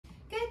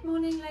Good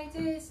morning,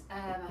 ladies.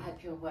 I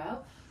hope you're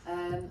well.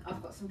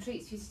 I've got some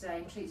treats for you today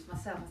and treats for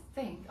myself. I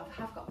think I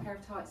have got a pair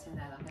of tights in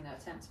there that I'm going to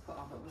attempt to put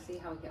on, but we'll see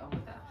how we get on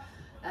with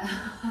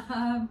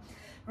that.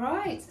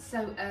 Right,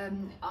 so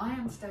I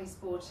am today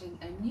sporting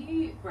a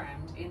new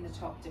brand in the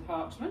top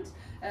department.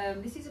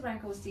 This is a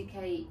brand called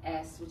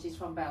CKS, which is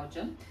from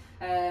Belgium.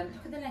 Look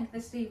at the length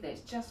of the sleeve there,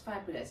 it's just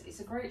fabulous. It's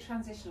a great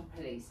transitional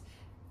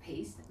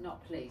piece,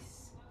 not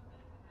police.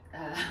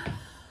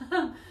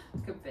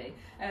 Could be.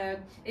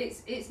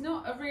 It's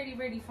not a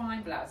really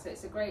fine blouse, so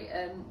it's a great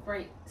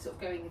sort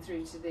of going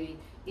through to the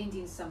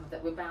Indian summer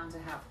that we're bound to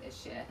have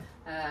this year.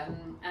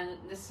 And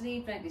the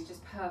sleeve length is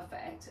just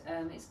perfect.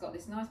 It's got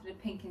this nice bit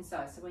of pink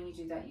inside, so when you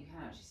do that you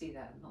can actually see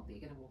that. Not that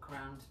you're going to walk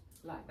around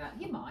like that,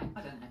 you might,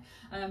 I don't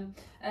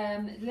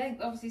know.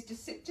 Length obviously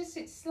is just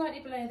sits slightly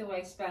below the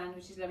waistband,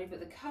 which is lovely, but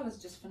the colour's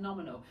just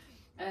phenomenal.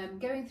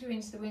 Going through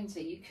into the winter,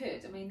 you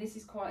could, I mean, this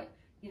is quite,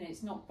 you know,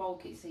 it's not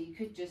bulky, so you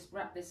could just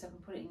wrap this up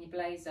and put it in your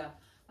blazer,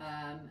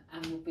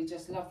 and will be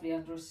just lovely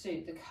under a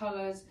suit. The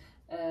colours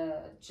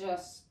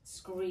just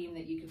scream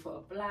that you could put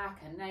a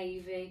black, a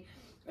navy,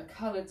 a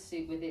coloured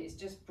suit with it. It's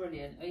just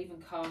brilliant, or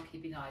even khaki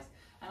would be nice.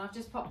 And I've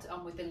just popped it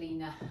on with the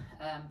Lena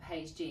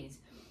Page jeans.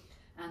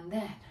 And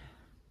then,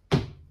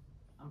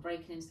 I'm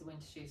breaking into the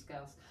winter shoes,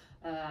 girls.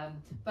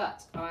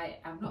 But I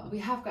am not, we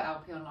have got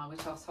LP online,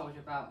 which I've told you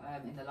about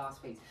in the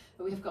last weeks,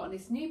 but we've got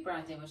this new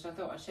brand in, which I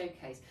thought I'd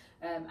showcase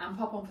and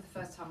pop on for the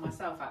first time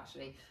myself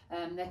actually.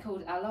 They're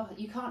called Aloha.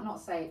 You can't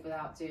not say it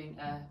without doing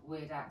a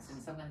weird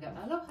accent, so I'm going to go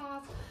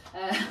Aloha.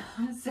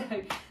 So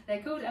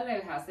they're called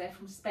Alohas. They're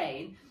from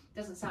Spain.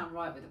 Doesn't sound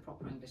right with a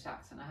proper English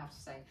accent, I have to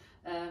say.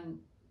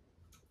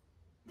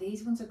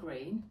 These ones are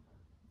green,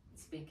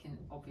 speaking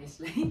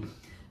obviously.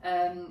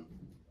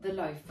 The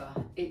loafer,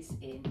 it's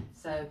in,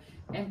 so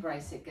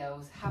embrace it,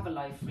 girls. Have a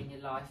loafer in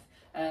your life.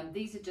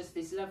 These are just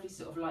this lovely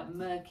sort of like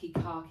murky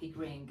khaki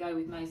green, go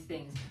with most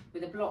things,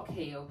 with a block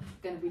heel.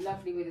 Going to be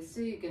lovely with a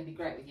suit, going to be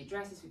great with your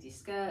dresses, with your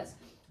skirts.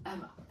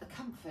 The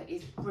comfort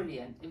is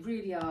brilliant. They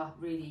really are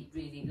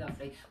really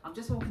lovely. I'm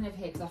just walking over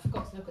here because I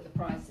forgot to look at the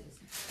prices,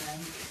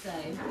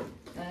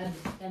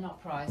 they're not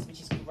priced,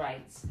 which is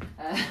great.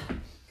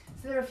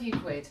 So they're a few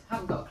quid,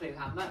 haven't got a clue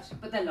how much,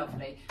 but they're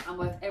lovely and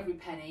worth every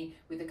penny,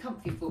 with a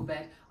comfy full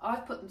bed.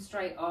 I've put them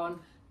straight on,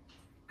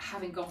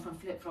 having gone from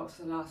flip-flops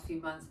for the last few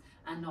months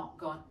and not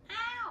gone,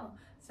 ow!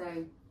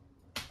 So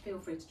feel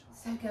free to try.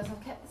 So girls,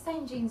 I've kept the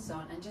same jeans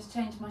on and just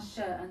changed my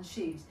shirt and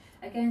shoes.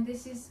 Again,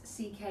 this is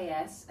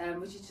CKS,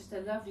 which is just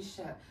a lovely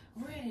shirt,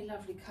 really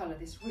lovely colour,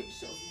 this rich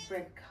sort of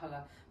red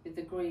colour with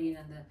the green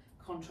and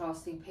the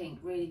contrasting pink,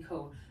 really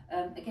cool.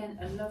 Again,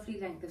 a lovely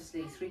length of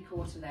sleeve,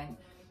 3/4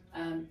 length.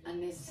 And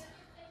this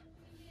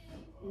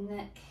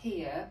neck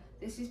here,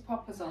 this is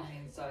poppers on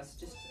the inside, so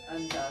just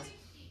undoes.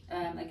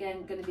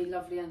 Again, going to be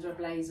lovely under a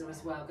blazer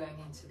as well, going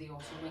into the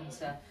autumn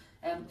winter.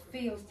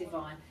 Feels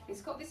divine.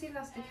 It's got this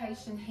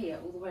elastication here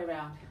all the way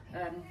around,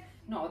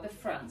 not at the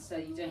front, so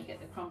you don't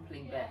get the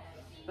crumpling bit,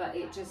 but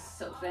it just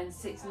sort of then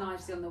sits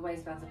nicely on the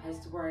waistband as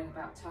opposed to worrying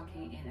about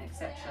tucking it in,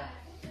 etc.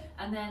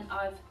 And then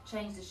I've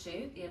changed the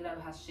shoe, the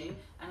Aloha shoe,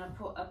 and I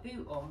put a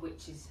boot on,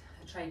 which is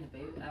a trainer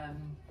boot.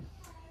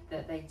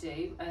 That they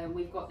do.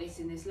 We've got this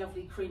in this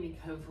lovely creamy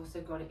colour. We've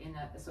also got it in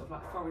a sort of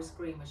like forest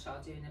green, which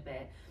I'll do in a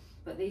bit.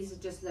 But these are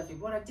just lovely.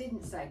 What I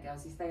didn't say,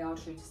 girls, is they are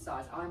true to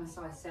size. I'm a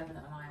size 7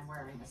 and I am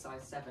wearing a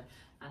size 7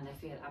 and they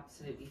feel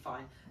absolutely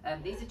fine.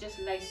 These are just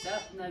laced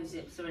up, no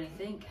zips or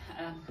anything,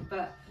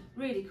 but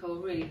really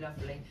cool, really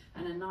lovely,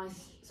 and a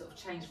nice sort of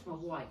change from a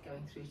white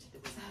going through to the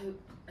blue. So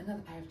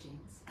another pair of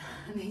jeans,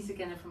 and these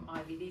again are from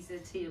Ivy. These are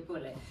Tia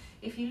Bullet.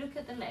 If you look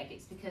at the leg,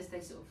 it's because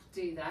they sort of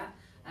do that,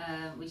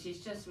 which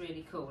is just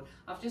really cool.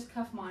 I've just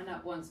cuffed mine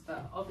up once,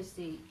 but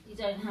obviously you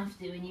don't have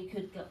to, and you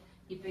could go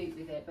your boot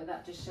with it, but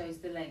that just shows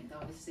the length.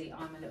 Obviously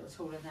I'm a little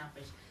taller than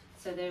average,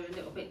 so they're a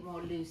little bit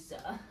more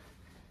looser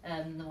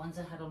than the ones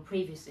I had on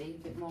previously,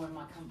 a bit more in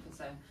my comfort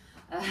zone.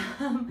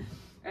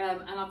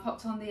 And I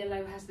popped on the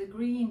Aloha's the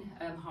green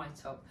high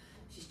top,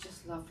 which is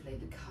just lovely.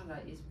 The colour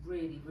is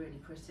really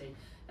pretty.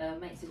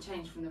 Makes a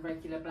change from the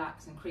regular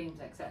blacks and creams,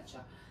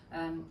 etc.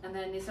 And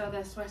then this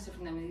other sweater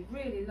from them is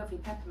really lovely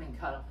peppermint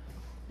colour,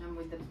 and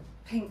with the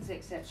pinks,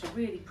 etc.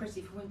 Really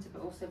pretty for winter,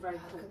 but also very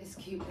cool. Look at this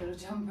cute little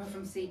jumper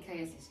from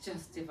CKS. It's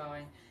just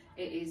divine.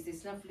 It is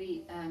this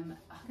lovely, I'm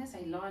going to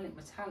say lilac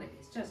metallic.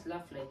 It's just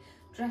lovely.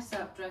 Dress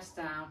up, dress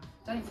down.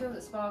 Don't feel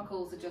that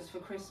sparkles are just for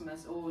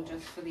Christmas or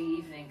just for the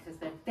evening, because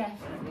they're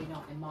definitely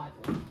not in my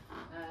book.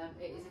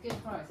 It is a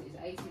good price. It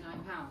is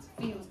 £89.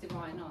 Feels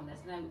divine on.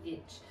 There's no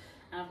itch.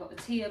 And I've got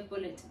the Tia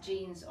Bullet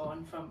jeans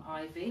on from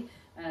Ivy,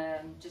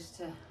 just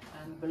to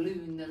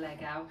balloon the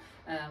leg out,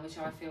 which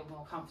I feel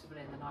more comfortable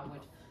in than I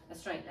would a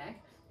straight leg.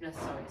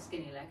 Sorry, a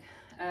skinny leg.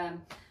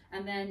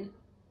 And then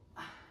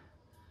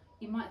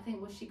you might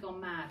think, was she gone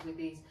mad with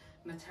these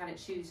metallic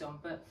shoes on?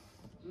 But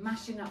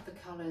mashing up the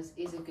colours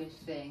is a good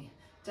thing.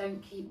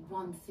 Don't keep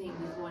one thing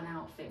with one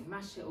outfit.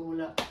 Mash it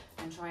all up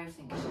and try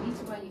everything, because you need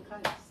to wear your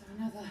clothes. So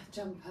another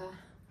jumper.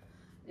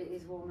 It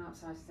is warm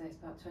outside today. It's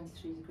about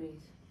 23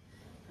 degrees.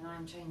 And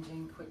I'm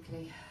changing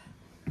quickly.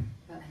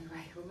 But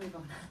anyway, move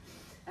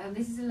on.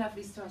 This is a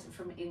lovely start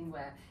from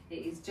Inwear.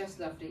 It is just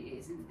lovely. It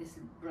is this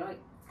bright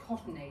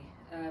cottony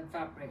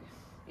fabric.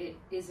 It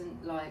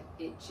isn't like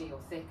itchy or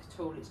thick at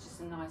all. It's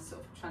just a nice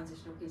sort of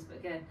transitional piece. But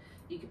again,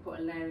 you could put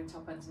a layering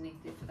top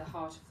underneath it for the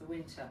heart of the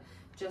winter.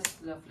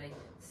 Just lovely.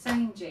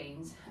 Same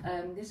jeans.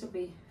 This will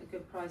be a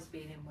good price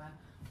being Inwear.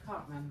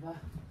 Can't remember.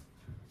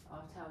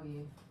 I'll tell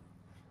you.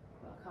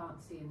 But I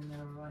can't see in the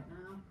mirror right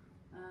now.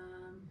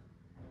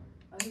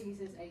 I think it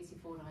says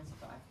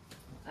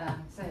 $84.95.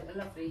 So a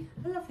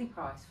lovely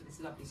price for this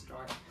lovely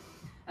stripe.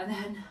 And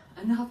then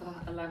another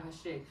Aloha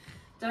shoe.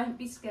 Don't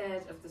be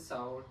scared of the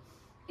sole.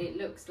 It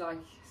looks like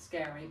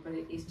scary, but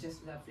it is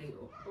just lovely.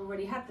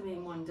 Already had them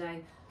in one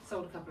day,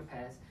 sold a couple of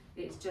pairs.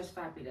 It's just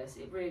fabulous.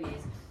 It really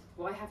is.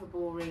 Why have a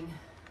boring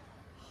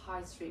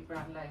high street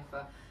brand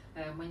loafer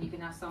when you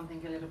can have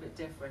something a little bit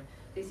different?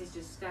 This is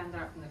just stand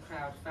out from the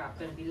crowd. Fab.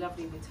 Going to be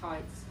lovely with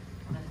tights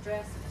and a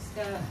dress and a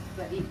skirt,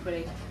 but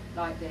equally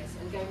like this.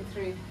 And going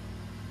through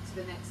to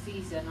the next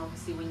season,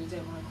 obviously when you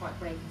don't want to quite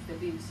break into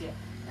the boots yet,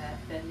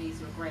 then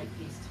these are a great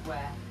piece to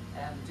wear,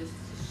 just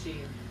as a shoe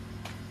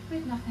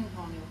with nothing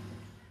on your foot.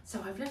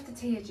 So I've left the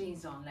Tia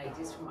jeans on,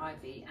 ladies, from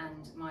Ivy,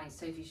 and my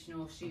Sophie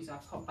Schnorr shoes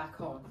I've popped back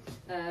on,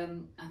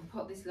 and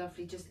put this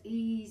lovely, just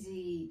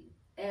easy,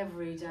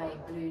 everyday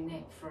blue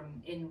knit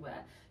from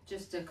Inwear.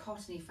 Just a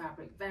cottony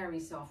fabric, very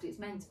soft. It's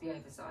meant to be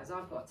oversized.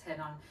 I've got 10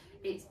 on.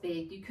 It's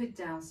big. You could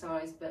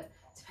downsize, but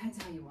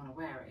depends how you want to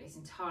wear it. It's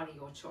entirely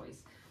your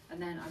choice.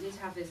 And then I did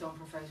have this on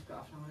for a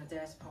photograph, and I'm going to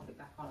dare to pop it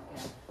back on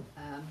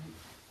again.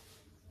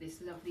 This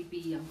lovely Be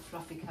Young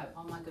fluffy coat.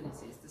 Oh my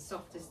goodness, it's the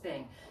softest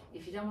thing.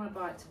 If you don't want to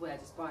buy it to wear,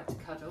 just buy it to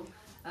cuddle.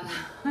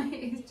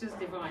 It's just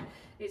divine.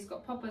 It's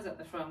got poppers at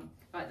the front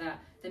like that.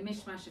 The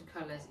mishmash of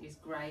colours is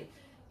great.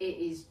 It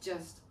is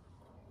just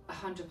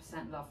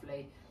 100%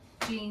 lovely.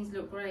 Jeans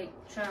look great,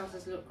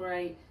 trousers look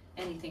great,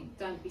 anything.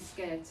 Don't be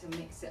scared to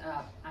mix it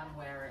up and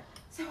wear it.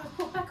 So I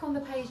put back on the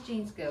Paige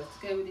jeans, girls,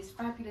 to go with this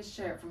fabulous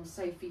shirt from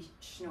Sophie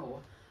Schnorr.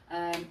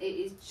 It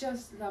is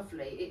just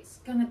lovely. It's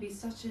going to be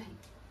such a,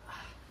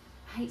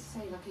 I hate to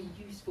say like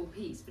a useful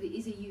piece, but it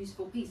is a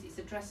useful piece. It's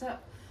a dress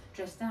up,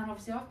 dress down.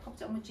 Obviously I've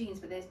popped it on with jeans,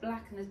 but there's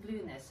black and there's blue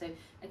in there. So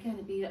again,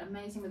 it'd be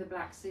amazing with a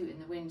black suit in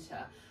the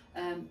winter.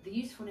 The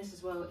usefulness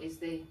as well is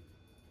the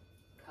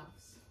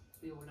cuffs.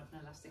 We all love an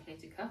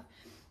elasticated cuff.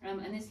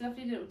 And this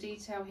lovely little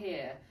detail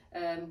here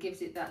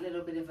gives it that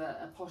little bit of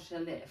a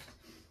posher lift.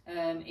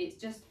 It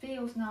just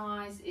feels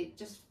nice. It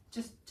just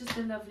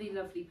a lovely,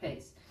 lovely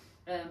piece.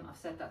 I've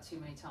said that too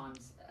many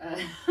times.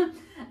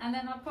 And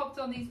then I popped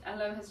on these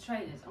Aloha's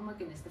trainers. Oh my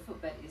goodness, the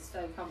footbed is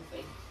so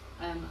comfy.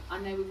 I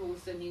know we've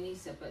always done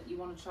Unisa, but you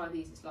want to try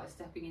these. It's like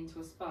stepping into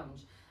a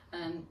sponge.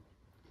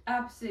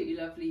 Absolutely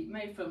lovely,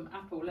 made from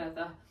apple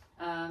leather,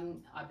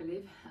 I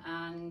believe,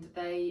 and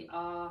they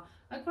are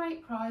a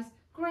great price,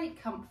 great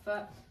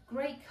comfort,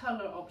 great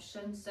colour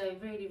option, so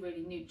really,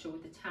 really neutral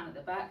with the tan at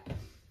the back,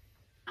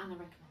 and a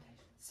recommendation.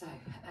 So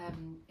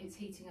it's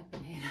heating up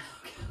in here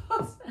now,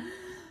 guys.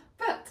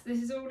 But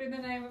this is all in the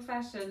name of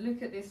fashion.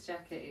 Look at this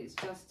jacket, it's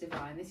just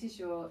divine. This is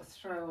your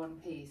throw-on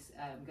piece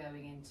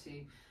going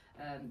into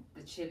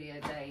the chillier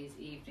days,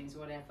 evenings,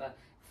 whatever.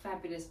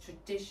 Fabulous,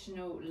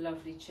 traditional,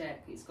 lovely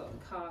check. It's got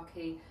the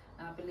khaki,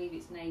 and I believe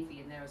it's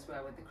navy in there as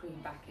well with the cream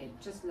backing.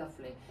 Just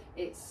lovely.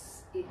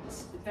 It's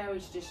very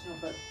traditional,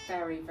 but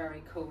very,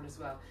 very cool as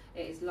well.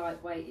 It is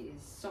lightweight, it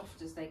is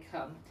soft as they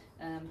come.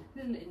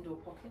 Little indoor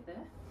pocket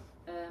there,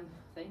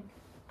 I think.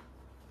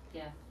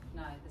 Yeah,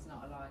 no, there's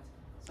not a light.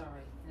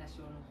 Sorry, unless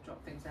you want to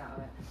drop things out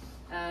of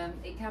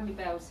it. It can be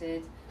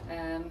belted,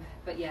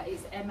 but yeah,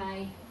 it's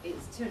MA,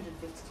 it's £252.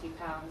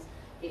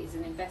 It is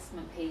an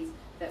investment piece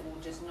that will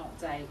just not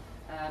date.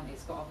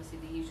 It's got obviously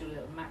the usual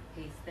little MAC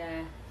piece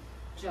there,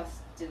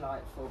 just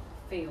delightful,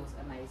 feels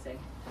amazing.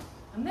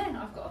 And then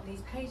I've got on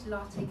these Paige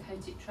latte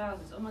coated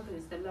trousers. Oh my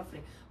goodness, they're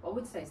lovely. What I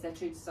would say is they're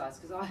true to size,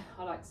 because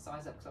I like to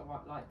size up because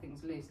I like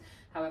things loose.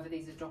 However,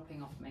 these are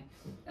dropping off me.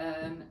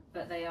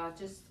 But they are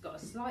just got a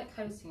slight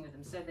coating with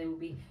them, so they will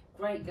be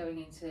great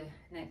going into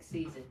next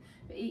season.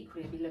 But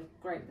equally, it'd be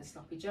look great with a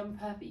sloppy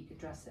jumper, but you could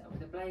dress it up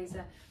with a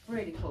blazer.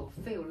 Really cool,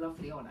 feel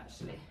lovely on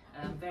actually.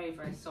 Very,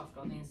 very soft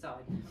on the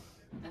inside.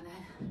 And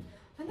then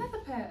another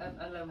pair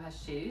of Aloha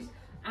shoes,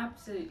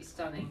 absolutely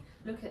stunning.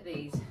 Look at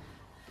these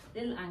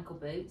little ankle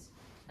boots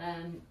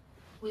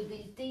with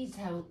these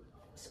detailed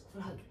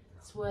like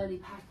swirly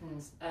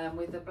patterns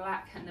with the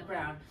black and the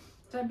brown.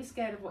 Don't be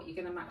scared of what you're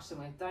going to match them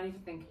with. Don't even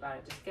think about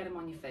it. Just get them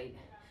on your feet.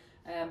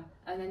 And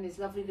then this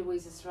lovely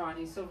Louisa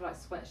Serrano, sort of like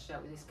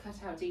sweatshirt with this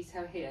cutout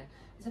detail here.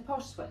 It's a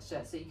posh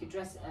sweatshirt, so you could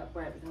dress it up,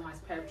 wear it with a nice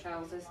pair of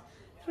trousers,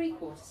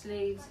 3/4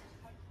 sleeves,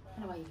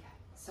 and away you go.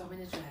 So I'm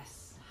in a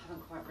dress. I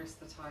haven't quite risked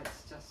the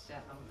tights just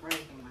yet. I'm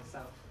braving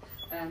myself.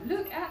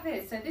 Look at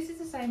this. So this is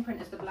the same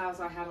print as the blouse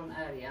I had on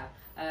earlier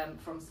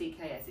from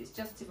CKS. It's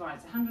just divine.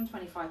 It's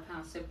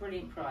 £125, so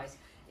brilliant price.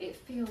 It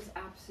feels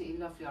absolutely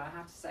lovely, I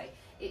have to say.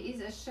 It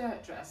is a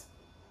shirt dress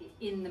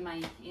in the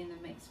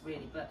mix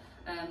really, but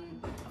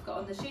I've got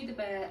on the Shoe the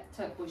Bear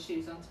turquoise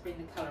shoes on to bring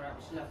the colour out,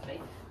 which is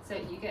lovely. So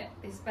you get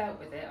this belt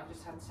with it. I've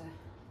just had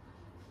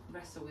to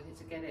wrestle with it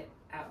to get it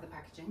out of the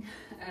packaging.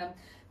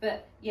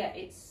 But yeah,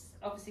 it's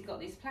obviously got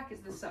these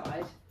plackets at the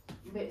side,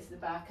 bits at the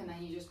back, and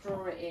then you just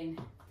draw it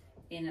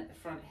in at the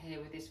front here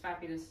with this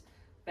fabulous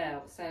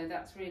belt. So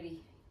that's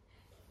really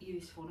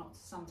useful, not to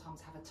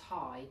sometimes have a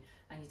tie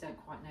and you don't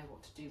quite know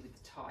what to do with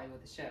the tie or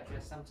the shirt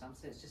dress sometimes,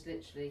 so it's just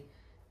literally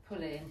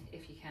pull in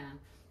if you can,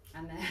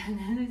 and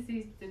then there's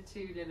the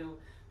two little,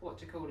 what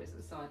do you call it at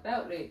the side,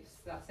 belt loops.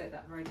 That's it,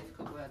 that very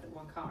difficult word that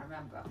one can't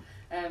remember.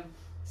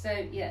 So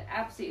yeah,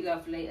 absolutely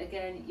lovely.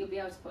 Again, you'll be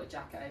able to put a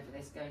jacket over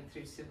this going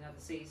through to another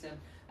season,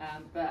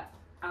 but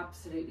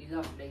absolutely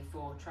lovely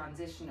for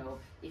transitional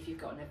if you've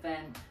got an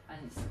event and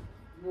it's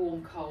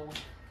warm, cold,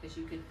 because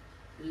you could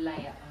lay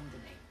it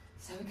underneath.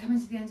 So we're coming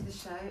to the end of the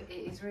show. It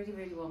is really,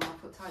 really warm. I'll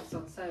put tights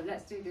on, so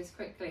let's do this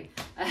quickly.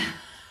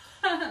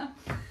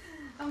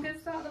 I'm going to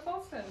start at the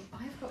bottom.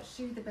 I've got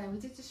Shoe the Bear. We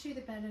did the Shoe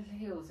the Bear little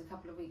heels a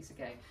couple of weeks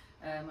ago.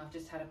 I've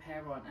just had a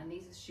pair on, and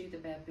these are Shoe the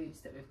Bear boots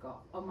that we've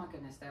got. Oh my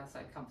goodness, they are so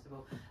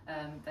comfortable.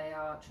 They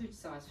are true to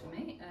size for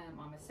me.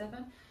 I'm a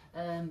 7.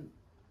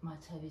 My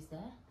toe is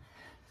there.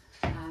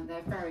 And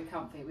they're very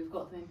comfy. We've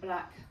got them in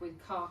black with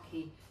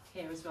khaki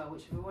here as well,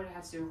 which we've already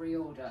had to do a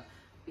reorder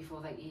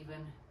before they even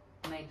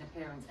made an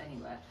appearance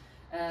anywhere.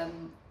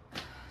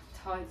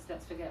 Tights,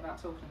 let's forget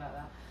about talking about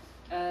that.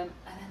 And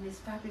then this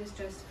fabulous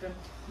dress from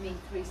Me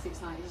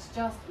 369 is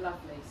just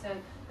lovely. So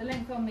the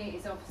length on me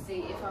is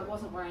obviously, if I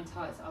wasn't wearing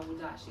tights, I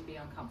would actually be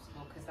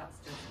uncomfortable because that's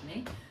just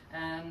me.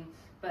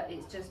 But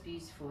it's just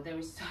beautiful. There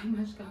is so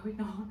much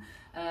going on.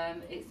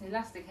 It's an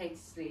elasticated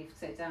sleeve,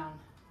 so down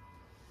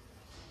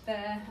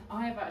there.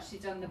 I have actually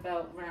done the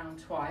belt round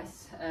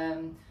twice,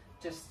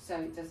 just so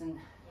it doesn't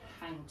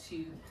hang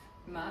too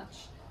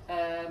much.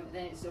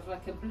 Then it's sort of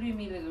like a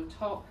bloomy little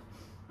top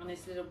and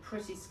this little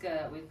pretty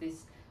skirt with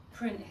this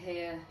print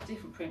here,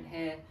 different print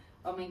here.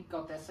 I mean,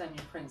 God, there's so many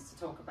prints to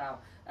talk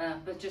about,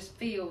 but just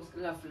feels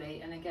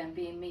lovely. And again,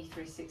 being Me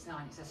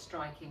 369, it's a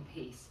striking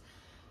piece.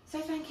 So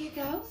thank you,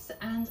 girls,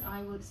 and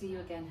I will see you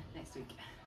again next week.